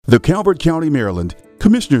The Calvert County, Maryland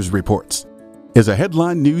Commissioners Reports is a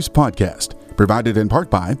headline news podcast provided in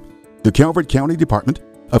part by the Calvert County Department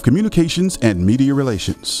of Communications and Media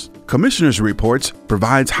Relations. Commissioners Reports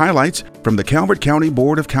provides highlights from the Calvert County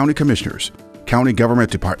Board of County Commissioners, county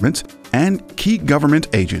government departments, and key government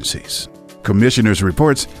agencies. Commissioners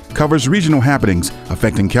Reports covers regional happenings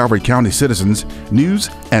affecting Calvert County citizens, news,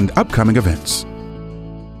 and upcoming events.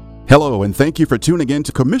 Hello, and thank you for tuning in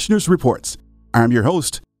to Commissioners Reports. I'm your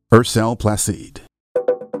host, Ursel Placide.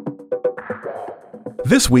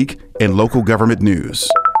 This week in local government news,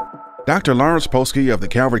 Dr. Lawrence Polsky of the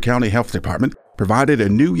Calvert County Health Department provided a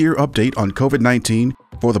New Year update on COVID-19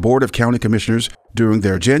 for the Board of County Commissioners during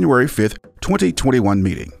their January 5th, 2021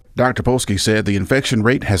 meeting. Dr. Polsky said the infection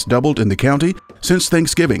rate has doubled in the county since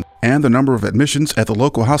Thanksgiving, and the number of admissions at the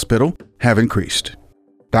local hospital have increased.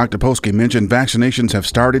 Dr. Polsky mentioned vaccinations have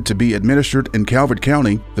started to be administered in Calvert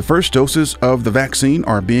County. The first doses of the vaccine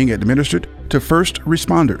are being administered to first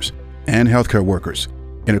responders and healthcare workers,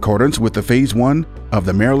 in accordance with the Phase 1 of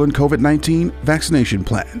the Maryland COVID-19 vaccination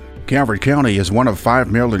plan. Calvert County is one of 5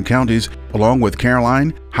 Maryland counties, along with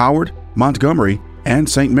Caroline, Howard, Montgomery, and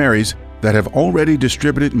St. Mary's, that have already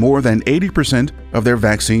distributed more than 80% of their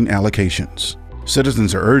vaccine allocations.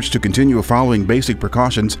 Citizens are urged to continue following basic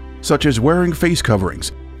precautions such as wearing face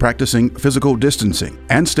coverings, practicing physical distancing,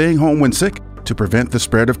 and staying home when sick to prevent the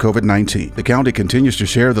spread of COVID-19. The county continues to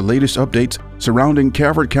share the latest updates surrounding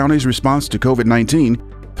Calvert County's response to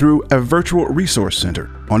COVID-19 through a virtual resource center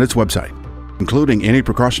on its website, including any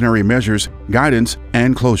precautionary measures, guidance,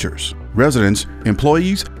 and closures. Residents,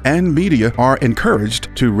 employees, and media are encouraged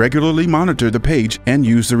to regularly monitor the page and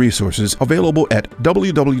use the resources available at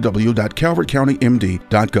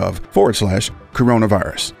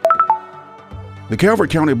www.calvertcountymd.gov/coronavirus. The Calvert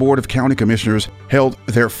County Board of County Commissioners held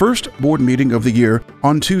their first board meeting of the year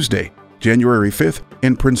on Tuesday, January 5th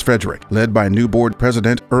in Prince Frederick, led by new board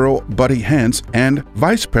president Earl Buddy Hance and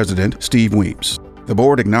vice president Steve Weems. The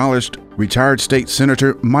board acknowledged retired state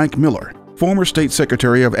senator Mike Miller, former state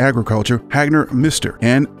secretary of agriculture Hagner Mister,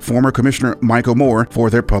 and former commissioner Michael Moore for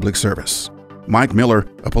their public service. Mike Miller,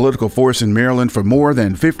 a political force in Maryland for more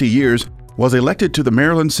than 50 years, was elected to the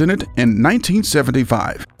Maryland Senate in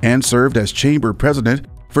 1975 and served as chamber president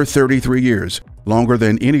for 33 years, longer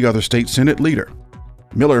than any other state Senate leader.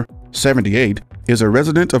 Miller, 78, is a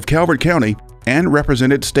resident of Calvert County and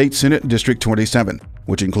represented State Senate District 27,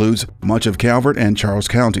 which includes much of Calvert and Charles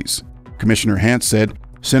counties. Commissioner Hance said,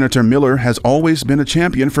 Senator Miller has always been a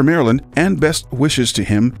champion for Maryland and best wishes to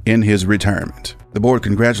him in his retirement. The board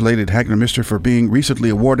congratulated Hagner Mister for being recently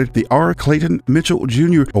awarded the R. Clayton Mitchell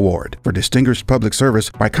Jr. Award for Distinguished Public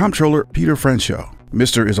Service by Comptroller Peter Franshaw.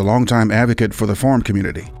 Mister is a longtime advocate for the farm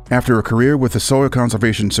community. After a career with the Soil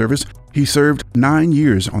Conservation Service, he served 9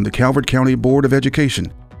 years on the Calvert County Board of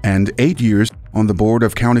Education and 8 years on the Board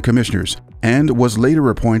of County Commissioners, and was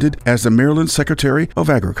later appointed as the Maryland Secretary of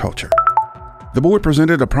Agriculture. The board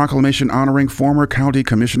presented a proclamation honoring former County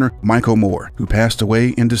Commissioner Michael Moore, who passed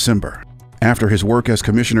away in December. After his work as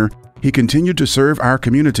commissioner, he continued to serve our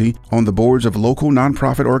community on the boards of local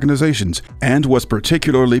nonprofit organizations and was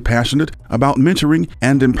particularly passionate about mentoring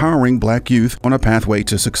and empowering Black youth on a pathway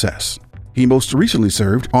to success. He most recently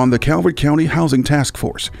served on the Calvert County Housing Task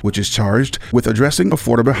Force, which is charged with addressing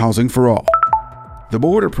affordable housing for all. The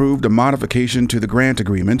board approved a modification to the grant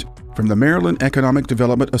agreement from the Maryland Economic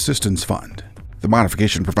Development Assistance Fund. The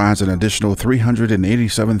modification provides an additional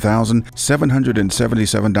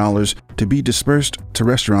 $387,777 to be dispersed to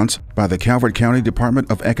restaurants by the Calvert County Department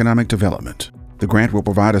of Economic Development. The grant will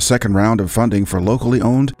provide a second round of funding for locally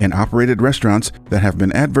owned and operated restaurants that have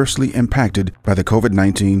been adversely impacted by the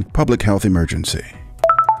COVID-19 public health emergency.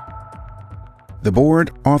 The board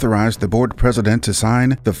authorized the board president to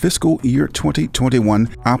sign the fiscal year 2021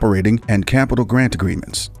 operating and capital grant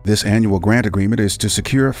agreements. This annual grant agreement is to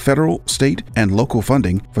secure federal, state, and local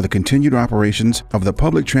funding for the continued operations of the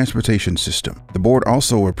public transportation system. The board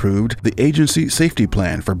also approved the agency safety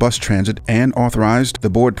plan for bus transit and authorized the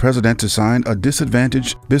board president to sign a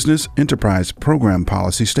disadvantaged business enterprise program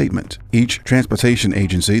policy statement. Each transportation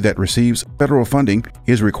agency that receives federal funding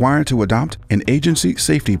is required to adopt an agency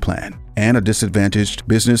safety plan and a disadvantaged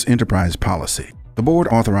business enterprise policy. The board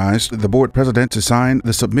authorized the board president to sign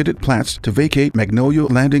the submitted plats to vacate Magnolia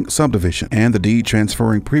Landing subdivision and the deed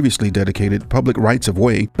transferring previously dedicated public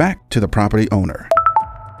rights-of-way back to the property owner.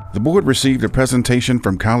 The board received a presentation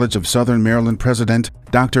from College of Southern Maryland President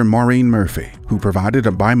Dr. Maureen Murphy, who provided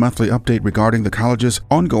a bi-monthly update regarding the college's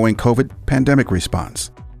ongoing COVID pandemic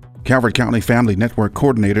response. Calvert County Family Network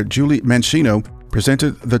Coordinator Julie Mancino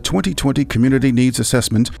presented the 2020 Community Needs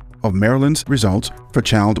Assessment of Maryland's results for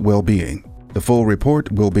child well-being. The full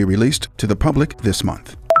report will be released to the public this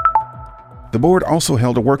month. The board also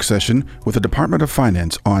held a work session with the Department of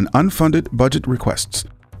Finance on unfunded budget requests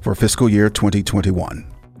for fiscal year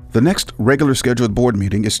 2021. The next regular scheduled board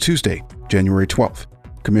meeting is Tuesday, January 12th.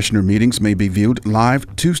 Commissioner meetings may be viewed live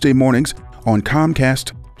Tuesday mornings on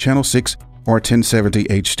Comcast Channel 6 or 1070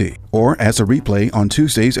 HD, or as a replay on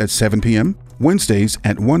Tuesdays at 7 p.m., Wednesdays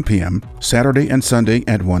at 1 p.m., Saturday and Sunday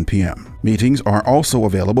at 1 p.m. Meetings are also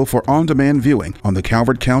available for on-demand viewing on the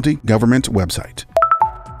Calvert County government website.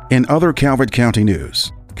 In other Calvert County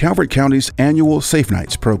news, Calvert County's annual Safe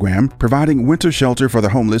Nights program, providing winter shelter for the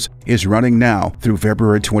homeless, is running now through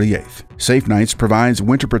February 28th. Safe Nights provides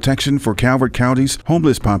winter protection for Calvert County's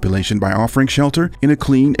homeless population by offering shelter in a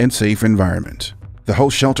clean and safe environment. The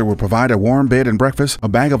host shelter will provide a warm bed and breakfast, a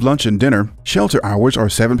bag of lunch and dinner. Shelter hours are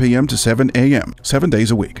 7 p.m. to 7 a.m., 7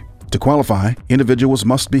 days a week. To qualify, individuals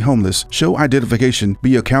must be homeless, show identification,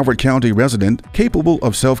 be a Calvert County resident, capable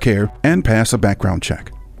of self-care, and pass a background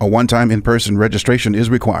check. A one-time in-person registration is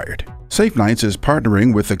required. Safe Nights is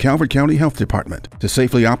partnering with the Calvert County Health Department to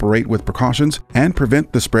safely operate with precautions and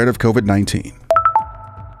prevent the spread of COVID-19.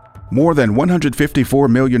 More than $154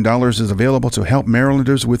 million is available to help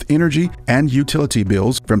Marylanders with energy and utility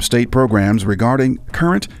bills from state programs regarding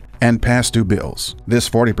current and past due bills. This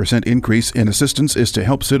 40% increase in assistance is to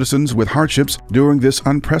help citizens with hardships during this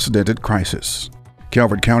unprecedented crisis.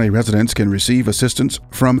 Calvert County residents can receive assistance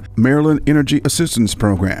from Maryland Energy Assistance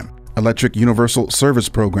Program, Electric Universal Service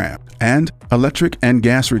Program, and Electric and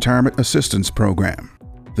Gas Retirement Assistance Program.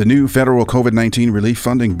 The new federal COVID-19 relief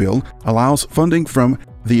funding bill allows funding from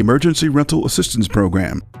the Emergency Rental Assistance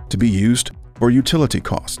Program to be used for utility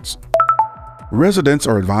costs. Residents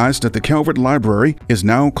are advised that the Calvert Library is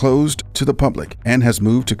now closed to the public and has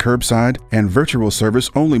moved to curbside and virtual service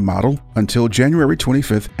only model until January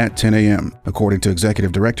 25th at 10 a.m., according to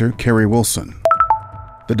Executive Director Kerry Wilson.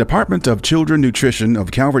 The Department of Children Nutrition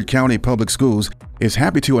of Calvert County Public Schools is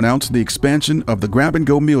happy to announce the expansion of the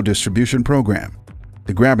Grab-and-Go Meal Distribution Program.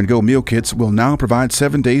 The Grab-and-Go Meal Kits will now provide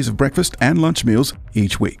 7 days of breakfast and lunch meals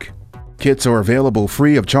each week. Kits are available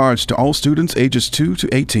free of charge to all students ages 2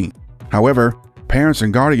 to 18. However, parents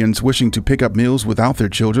and guardians wishing to pick up meals without their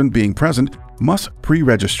children being present must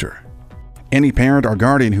pre-register. Any parent or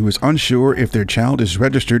guardian who is unsure if their child is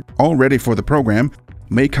registered already for the program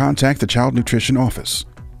may contact the Child Nutrition Office.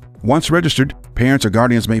 Once registered, parents or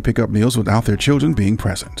guardians may pick up meals without their children being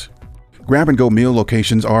present. Grab-and-Go meal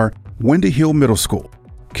locations are Windy Hill Middle School,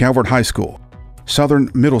 Calvert High School,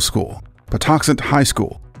 Southern Middle School, Patuxent High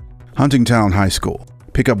School, Huntingtown High School.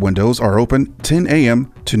 Pickup windows are open 10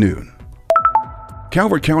 a.m. to noon.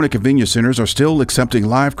 Calvert County convenience centers are still accepting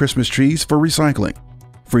live Christmas trees for recycling,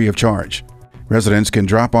 free of charge. Residents can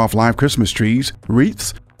drop off live Christmas trees,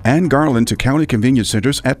 wreaths, and garland to county convenience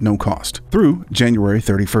centers at no cost through January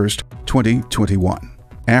 31st, 2021.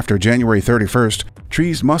 After January 31st,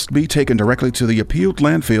 trees must be taken directly to the appealed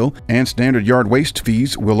landfill and standard yard waste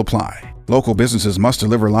fees will apply. Local businesses must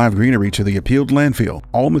deliver live greenery to the appealed landfill.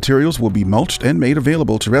 All materials will be mulched and made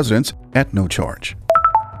available to residents at no charge.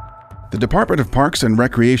 The Department of Parks and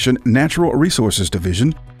Recreation Natural Resources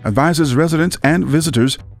Division advises residents and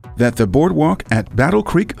visitors that the boardwalk at Battle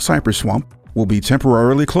Creek Cypress Swamp will be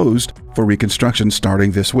temporarily closed for reconstruction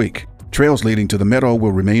starting this week. Trails leading to the meadow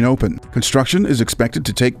will remain open. Construction is expected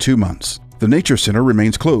to take 2 months. The Nature Center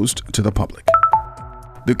remains closed to the public.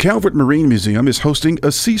 The Calvert Marine Museum is hosting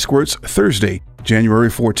a Sea Squirts Thursday, January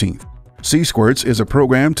 14th. Sea Squirts is a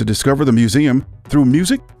program to discover the museum through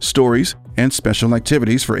music, stories, and special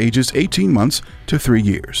activities for ages 18 months to 3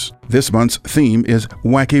 years. This month's theme is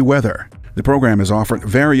Wacky Weather. The program is offered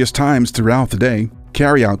various times throughout the day.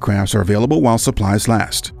 Carry-out crafts are available while supplies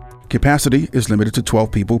last. Capacity is limited to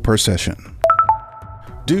 12 people per session.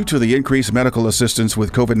 Due to the increased medical assistance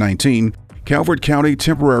with COVID-19, Calvert County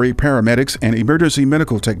temporary paramedics and emergency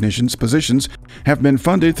medical technicians positions have been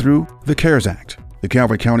funded through the CARES Act. The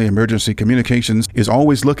Calvert County Emergency Communications is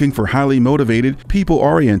always looking for highly motivated,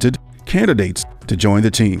 people-oriented candidates to join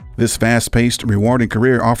the team. This fast-paced, rewarding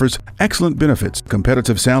career offers excellent benefits,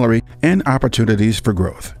 competitive salary, and opportunities for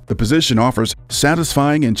growth. The position offers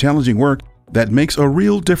satisfying and challenging work that makes a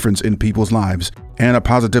real difference in people's lives and a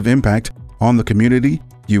positive impact on the community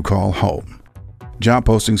you call home. Job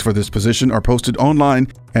postings for this position are posted online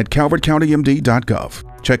at calvertcountymd.gov.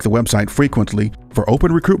 Check the website frequently for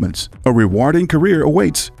open recruitments. A rewarding career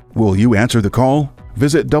awaits. Will you answer the call?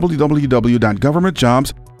 Visit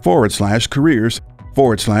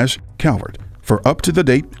www.governmentjobs/careers/Calvert for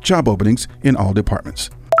up-to-the-date job openings in all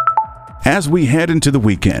departments. As we head into the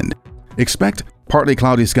weekend, expect partly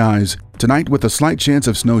cloudy skies tonight with a slight chance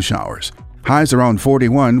of snow showers. highs around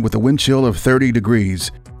 41 with a wind chill of 30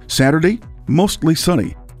 degrees. Saturday, mostly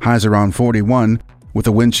sunny, highs around 41 with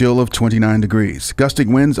a wind chill of 29 degrees.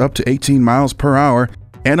 Gusting winds up to 18 miles per hour.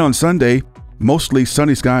 And on Sunday, mostly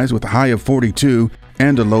sunny skies with a high of 42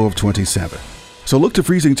 and a low of 27. So look to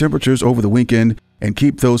freezing temperatures over the weekend and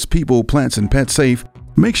keep those people, plants, and pets safe.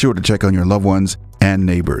 Make sure to check on your loved ones and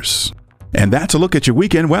neighbors. And that's a look at your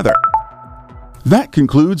weekend weather. That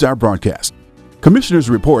concludes our broadcast. Commissioner's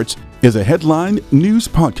Reports is a headline news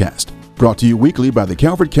podcast brought to you weekly by the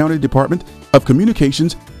Calvert County Department of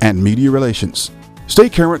Communications and Media Relations. Stay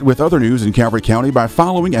current with other news in Calvert County by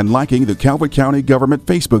following and liking the Calvert County Government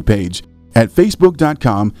Facebook page at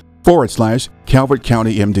facebook.com/Calvert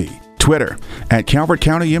County MD, Twitter at Calvert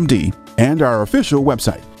County MD, and our official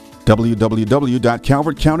website,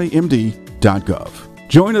 www.calvertcountymd.gov.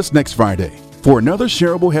 Join us next Friday for another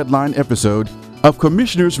shareable headline episode of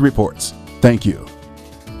Commissioner's Reports. Thank you.